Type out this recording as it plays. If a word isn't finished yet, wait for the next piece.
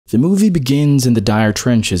The movie begins in the dire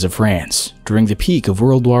trenches of France during the peak of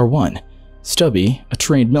World War I. Stubby, a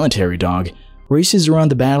trained military dog, races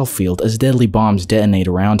around the battlefield as deadly bombs detonate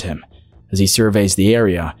around him. As he surveys the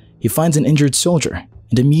area, he finds an injured soldier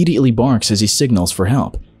and immediately barks as he signals for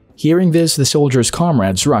help. Hearing this, the soldier's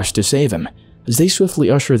comrades rush to save him, as they swiftly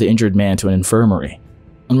usher the injured man to an infirmary.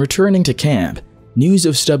 On returning to camp, news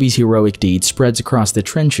of Stubby's heroic deed spreads across the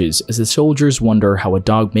trenches as the soldiers wonder how a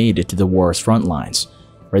dog made it to the war's front lines.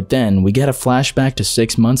 Right then, we get a flashback to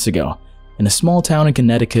 6 months ago, in a small town in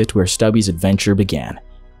Connecticut where Stubby's adventure began.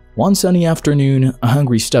 One sunny afternoon, a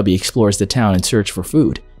hungry Stubby explores the town in search for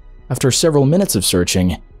food. After several minutes of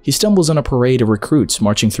searching, he stumbles on a parade of recruits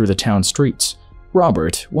marching through the town streets.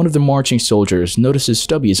 Robert, one of the marching soldiers, notices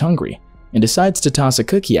Stubby is hungry and decides to toss a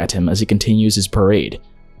cookie at him as he continues his parade.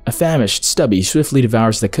 A famished Stubby swiftly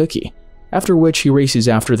devours the cookie, after which he races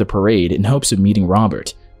after the parade in hopes of meeting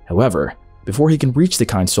Robert. However, before he can reach the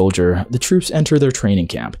kind soldier, the troops enter their training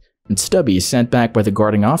camp, and Stubby is sent back by the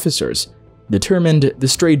guarding officers. Determined, the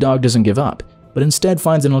stray dog doesn't give up, but instead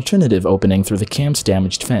finds an alternative opening through the camp's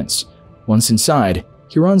damaged fence. Once inside,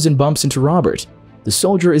 he runs and bumps into Robert. The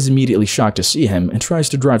soldier is immediately shocked to see him and tries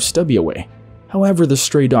to drive Stubby away. However, the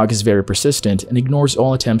stray dog is very persistent and ignores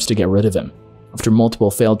all attempts to get rid of him. After multiple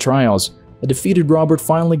failed trials, a defeated Robert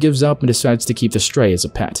finally gives up and decides to keep the stray as a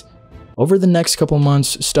pet. Over the next couple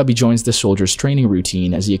months, Stubby joins the soldier's training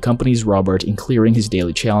routine as he accompanies Robert in clearing his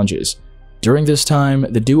daily challenges. During this time,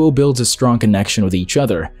 the duo builds a strong connection with each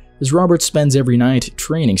other, as Robert spends every night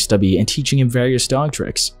training Stubby and teaching him various dog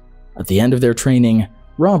tricks. At the end of their training,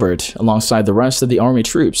 Robert, alongside the rest of the army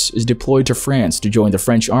troops, is deployed to France to join the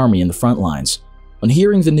French army in the front lines. On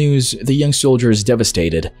hearing the news, the young soldier is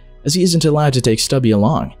devastated, as he isn't allowed to take Stubby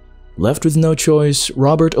along. Left with no choice,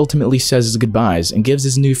 Robert ultimately says his goodbyes and gives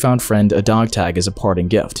his newfound friend a dog tag as a parting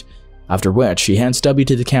gift, after which he hands Stubby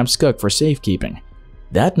to the camp's cook for safekeeping.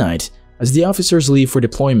 That night, as the officers leave for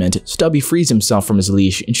deployment, Stubby frees himself from his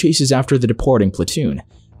leash and chases after the departing platoon.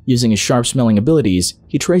 Using his sharp-smelling abilities,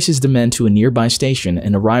 he traces the men to a nearby station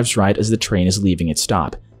and arrives right as the train is leaving its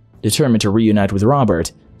stop. Determined to reunite with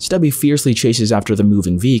Robert, Stubby fiercely chases after the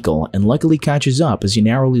moving vehicle and luckily catches up as he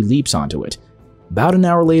narrowly leaps onto it. About an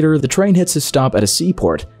hour later, the train hits a stop at a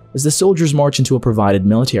seaport as the soldiers march into a provided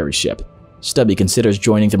military ship. Stubby considers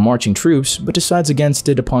joining the marching troops but decides against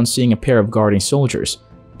it upon seeing a pair of guarding soldiers.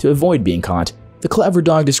 To avoid being caught, the clever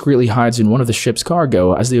dog discreetly hides in one of the ship's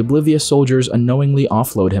cargo as the oblivious soldiers unknowingly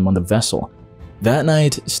offload him on the vessel. That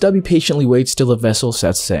night, Stubby patiently waits till the vessel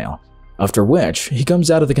sets sail, after which he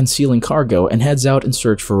comes out of the concealing cargo and heads out in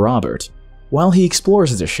search for Robert. While he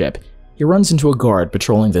explores the ship, he runs into a guard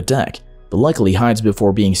patrolling the deck, but luckily hides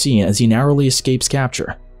before being seen as he narrowly escapes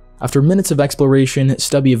capture. After minutes of exploration,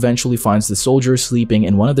 Stubby eventually finds the soldier sleeping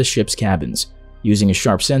in one of the ship's cabins. Using his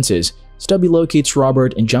sharp senses, Stubby locates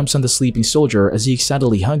Robert and jumps on the sleeping soldier as he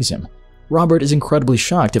excitedly hugs him. Robert is incredibly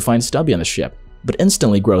shocked to find Stubby on the ship, but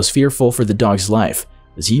instantly grows fearful for the dog's life,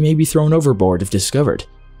 as he may be thrown overboard if discovered.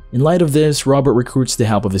 In light of this, Robert recruits the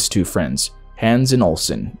help of his two friends, Hans and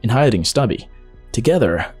Olsen, in hiding Stubby.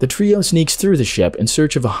 Together, the trio sneaks through the ship in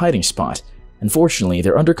search of a hiding spot. Unfortunately,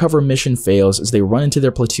 their undercover mission fails as they run into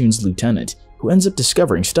their platoon's lieutenant, who ends up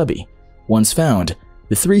discovering Stubby. Once found,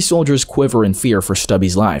 the three soldiers quiver in fear for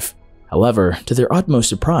Stubby's life. However, to their utmost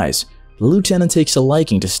surprise, the lieutenant takes a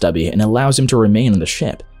liking to Stubby and allows him to remain on the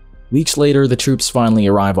ship. Weeks later, the troops finally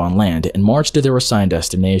arrive on land and march to their assigned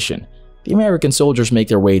destination. The American soldiers make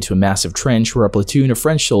their way to a massive trench where a platoon of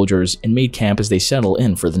French soldiers made camp as they settle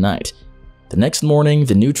in for the night. The next morning,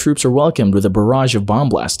 the new troops are welcomed with a barrage of bomb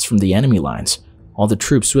blasts from the enemy lines. All the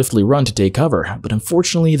troops swiftly run to take cover, but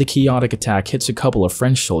unfortunately the chaotic attack hits a couple of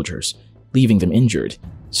French soldiers, leaving them injured.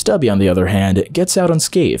 Stubby, on the other hand, gets out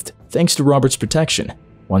unscathed, thanks to Robert's protection.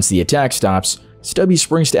 Once the attack stops, Stubby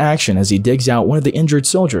springs to action as he digs out one of the injured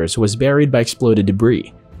soldiers who was buried by exploded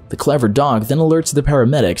debris. The clever dog then alerts the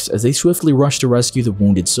paramedics as they swiftly rush to rescue the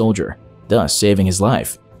wounded soldier, thus saving his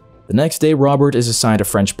life. The next day, Robert is assigned a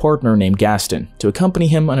French partner named Gaston to accompany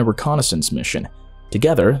him on a reconnaissance mission.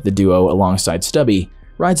 Together, the duo, alongside Stubby,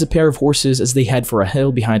 rides a pair of horses as they head for a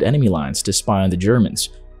hill behind enemy lines to spy on the Germans.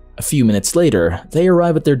 A few minutes later, they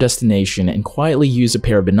arrive at their destination and quietly use a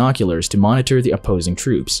pair of binoculars to monitor the opposing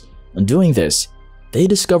troops. On doing this, they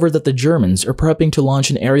discover that the Germans are prepping to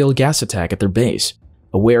launch an aerial gas attack at their base.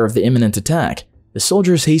 Aware of the imminent attack, the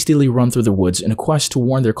soldiers hastily run through the woods in a quest to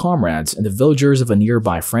warn their comrades and the villagers of a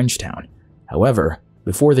nearby French town. However,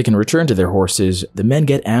 before they can return to their horses, the men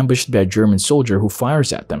get ambushed by a German soldier who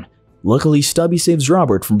fires at them. Luckily, Stubby saves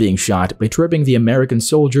Robert from being shot by tripping the American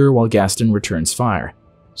soldier while Gaston returns fire.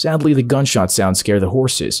 Sadly, the gunshot sounds scare the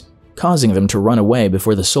horses, causing them to run away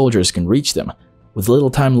before the soldiers can reach them. With little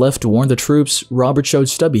time left to warn the troops, Robert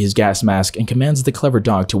shows Stubby his gas mask and commands the clever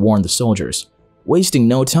dog to warn the soldiers. Wasting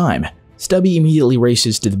no time, Stubby immediately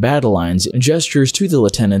races to the battle lines and gestures to the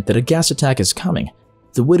lieutenant that a gas attack is coming.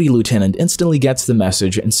 The witty lieutenant instantly gets the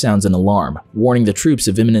message and sounds an alarm, warning the troops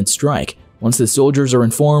of imminent strike. Once the soldiers are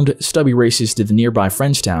informed, Stubby races to the nearby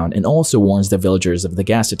French town and also warns the villagers of the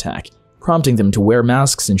gas attack, prompting them to wear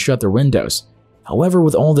masks and shut their windows. However,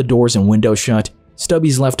 with all the doors and windows shut,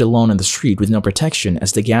 Stubby's left alone in the street with no protection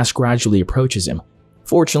as the gas gradually approaches him.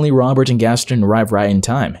 Fortunately, Robert and Gaston arrive right in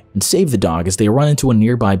time and save the dog as they run into a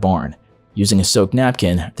nearby barn. Using a soaked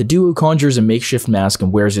napkin, the duo conjures a makeshift mask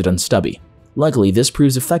and wears it on Stubby. Luckily, this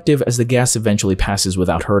proves effective as the gas eventually passes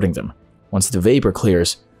without hurting them. Once the vapor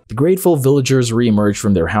clears, the grateful villagers re-emerge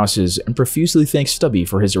from their houses and profusely thank Stubby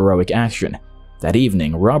for his heroic action. That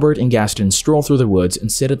evening, Robert and Gaston stroll through the woods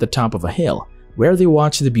and sit at the top of a hill, where they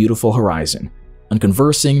watch the beautiful horizon. On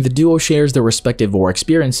conversing, the duo shares their respective war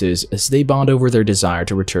experiences as they bond over their desire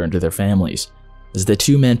to return to their families. As the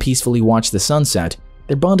two men peacefully watch the sunset,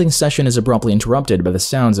 their bonding session is abruptly interrupted by the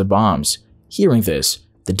sounds of bombs. Hearing this,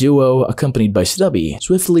 the duo, accompanied by Stubby,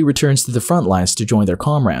 swiftly returns to the front lines to join their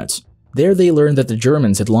comrades. There they learn that the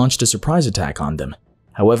Germans had launched a surprise attack on them.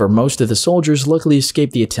 However, most of the soldiers luckily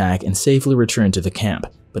escaped the attack and safely returned to the camp,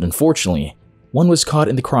 but unfortunately, one was caught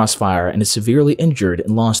in the crossfire and is severely injured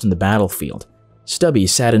and lost on the battlefield. Stubby,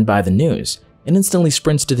 saddened by the news, and instantly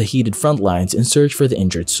sprints to the heated front lines in search for the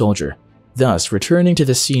injured soldier, thus returning to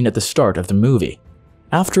the scene at the start of the movie.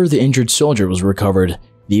 After the injured soldier was recovered,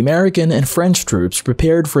 the American and French troops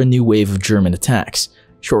prepared for a new wave of German attacks.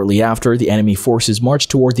 Shortly after, the enemy forces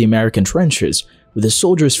marched toward the American trenches, with the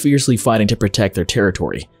soldiers fiercely fighting to protect their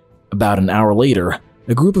territory. About an hour later,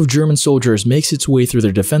 a group of German soldiers makes its way through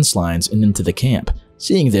their defense lines and into the camp.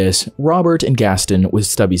 Seeing this, Robert and Gaston, with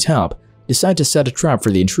Stubby's help, decide to set a trap for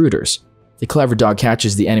the intruders. The clever dog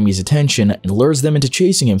catches the enemy's attention and lures them into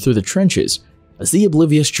chasing him through the trenches. As the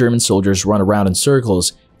oblivious German soldiers run around in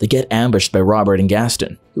circles, they get ambushed by Robert and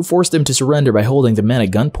Gaston, who force them to surrender by holding the men at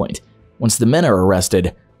gunpoint. Once the men are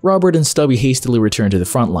arrested, Robert and Stubby hastily return to the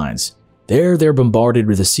front lines. There, they're bombarded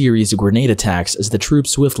with a series of grenade attacks as the troops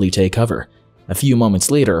swiftly take cover. A few moments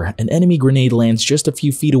later, an enemy grenade lands just a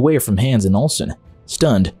few feet away from Hans and Olsen.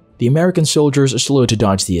 Stunned, the American soldiers are slow to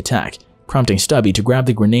dodge the attack, prompting Stubby to grab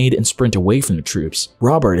the grenade and sprint away from the troops.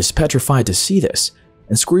 Robert is petrified to see this,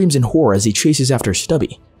 and screams in horror as he chases after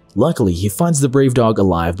Stubby. Luckily, he finds the brave dog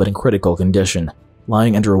alive but in critical condition,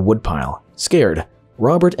 lying under a woodpile. Scared,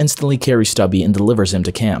 Robert instantly carries Stubby and delivers him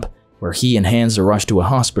to camp, where he and Hans are rushed to a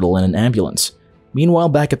hospital in an ambulance. Meanwhile,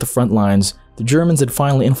 back at the front lines, the Germans had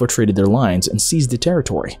finally infiltrated their lines and seized the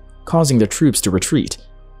territory, causing their troops to retreat.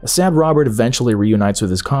 A sad Robert eventually reunites with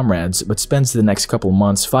his comrades, but spends the next couple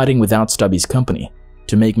months fighting without Stubby's company.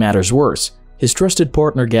 To make matters worse, his trusted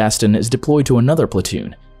partner Gaston is deployed to another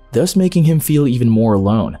platoon, thus making him feel even more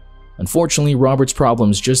alone. Unfortunately, Robert's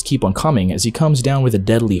problems just keep on coming as he comes down with a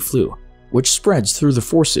deadly flu, which spreads through the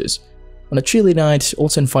forces. On a chilly night,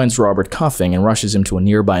 Olsen finds Robert coughing and rushes him to a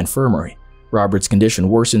nearby infirmary. Robert's condition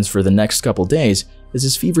worsens for the next couple days as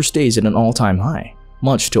his fever stays at an all-time high,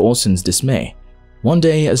 much to Olsen's dismay. One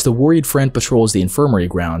day, as the worried friend patrols the infirmary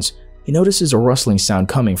grounds, he notices a rustling sound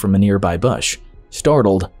coming from a nearby bush.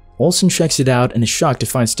 Startled, Olsen checks it out and is shocked to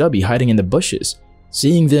find Stubby hiding in the bushes.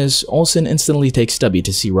 Seeing this, Olsen instantly takes Stubby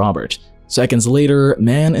to see Robert. Seconds later,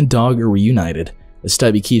 man and dog are reunited, as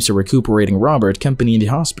Stubby keeps a recuperating Robert company in the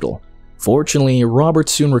hospital. Fortunately, Robert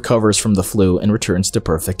soon recovers from the flu and returns to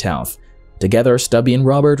perfect health. Together, Stubby and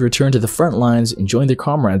Robert return to the front lines and join their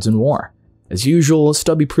comrades in war. As usual,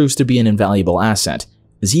 Stubby proves to be an invaluable asset,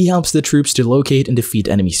 as he helps the troops to locate and defeat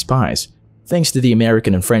enemy spies. Thanks to the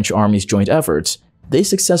American and French armies' joint efforts, they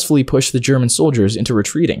successfully push the German soldiers into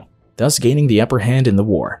retreating, thus gaining the upper hand in the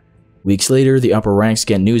war. Weeks later, the upper ranks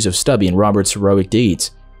get news of Stubby and Robert's heroic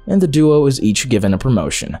deeds, and the duo is each given a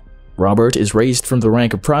promotion. Robert is raised from the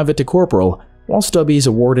rank of private to corporal, while Stubby is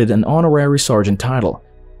awarded an honorary sergeant title.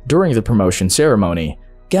 During the promotion ceremony,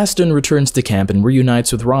 Gaston returns to camp and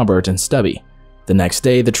reunites with Robert and Stubby. The next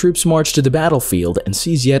day, the troops march to the battlefield and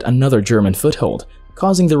seize yet another German foothold,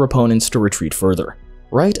 causing their opponents to retreat further.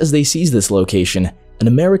 Right as they seize this location, an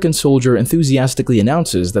American soldier enthusiastically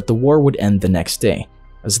announces that the war would end the next day,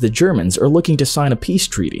 as the Germans are looking to sign a peace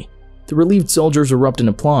treaty. The relieved soldiers erupt in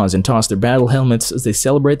applause and toss their battle helmets as they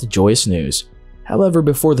celebrate the joyous news. However,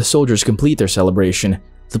 before the soldiers complete their celebration,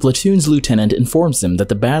 the platoon's lieutenant informs them that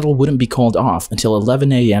the battle wouldn't be called off until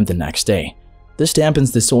 11 a.m. the next day. This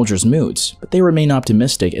dampens the soldiers' moods, but they remain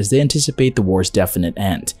optimistic as they anticipate the war's definite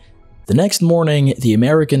end. The next morning, the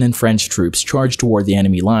American and French troops charge toward the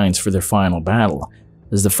enemy lines for their final battle.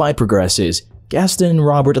 As the fight progresses, Gaston and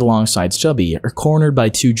Robert alongside Stubby are cornered by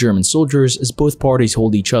 2 German soldiers as both parties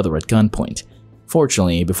hold each other at gunpoint.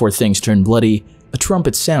 Fortunately, before things turn bloody, a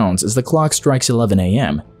trumpet sounds as the clock strikes 11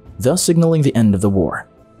 a.m., thus signaling the end of the war.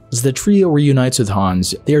 As the trio reunites with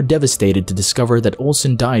Hans, they are devastated to discover that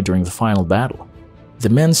Olsen died during the final battle. The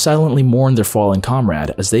men silently mourn their fallen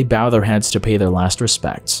comrade as they bow their heads to pay their last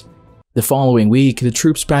respects. The following week, the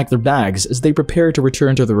troops pack their bags as they prepare to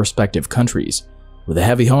return to their respective countries. With a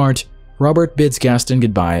heavy heart, Robert bids Gaston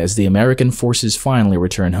goodbye as the American forces finally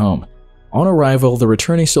return home. On arrival, the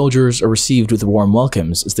returning soldiers are received with warm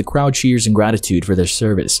welcomes as the crowd cheers in gratitude for their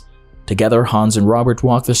service. Together, Hans and Robert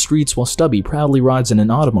walk the streets while Stubby proudly rides in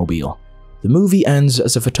an automobile. The movie ends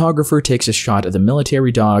as a photographer takes a shot of the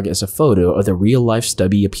military dog as a photo of the real-life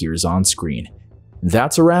Stubby appears on screen.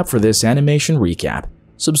 That's a wrap for this animation recap.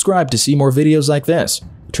 Subscribe to see more videos like this,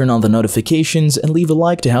 turn on the notifications, and leave a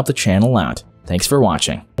like to help the channel out. Thanks for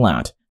watching.